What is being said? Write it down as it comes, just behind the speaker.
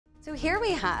So here we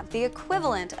have the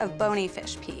equivalent of bony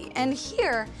fish pee, and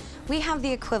here we have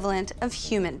the equivalent of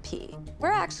human pee. We're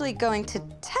actually going to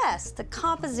test the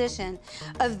composition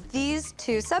of these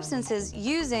two substances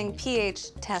using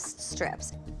pH test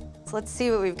strips. So let's see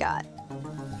what we've got.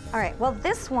 All right, well,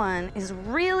 this one is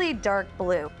really dark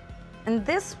blue, and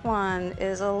this one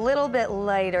is a little bit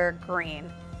lighter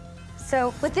green.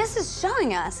 So what this is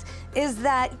showing us is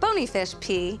that bony fish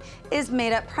pee is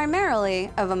made up primarily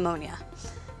of ammonia.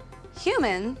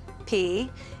 Human pee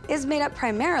is made up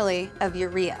primarily of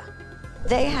urea.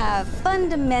 They have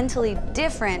fundamentally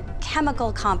different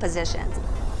chemical compositions,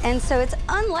 and so it's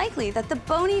unlikely that the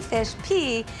bony fish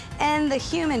pee and the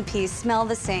human pee smell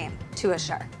the same to a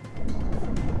shark.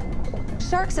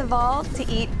 Sharks evolved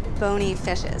to eat bony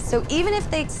fishes, so even if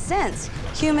they sensed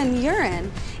human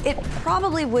urine, it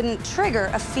probably wouldn't trigger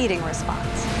a feeding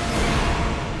response.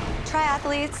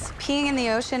 Triathletes peeing in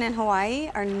the ocean in Hawaii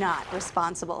are not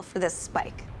responsible for this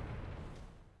spike.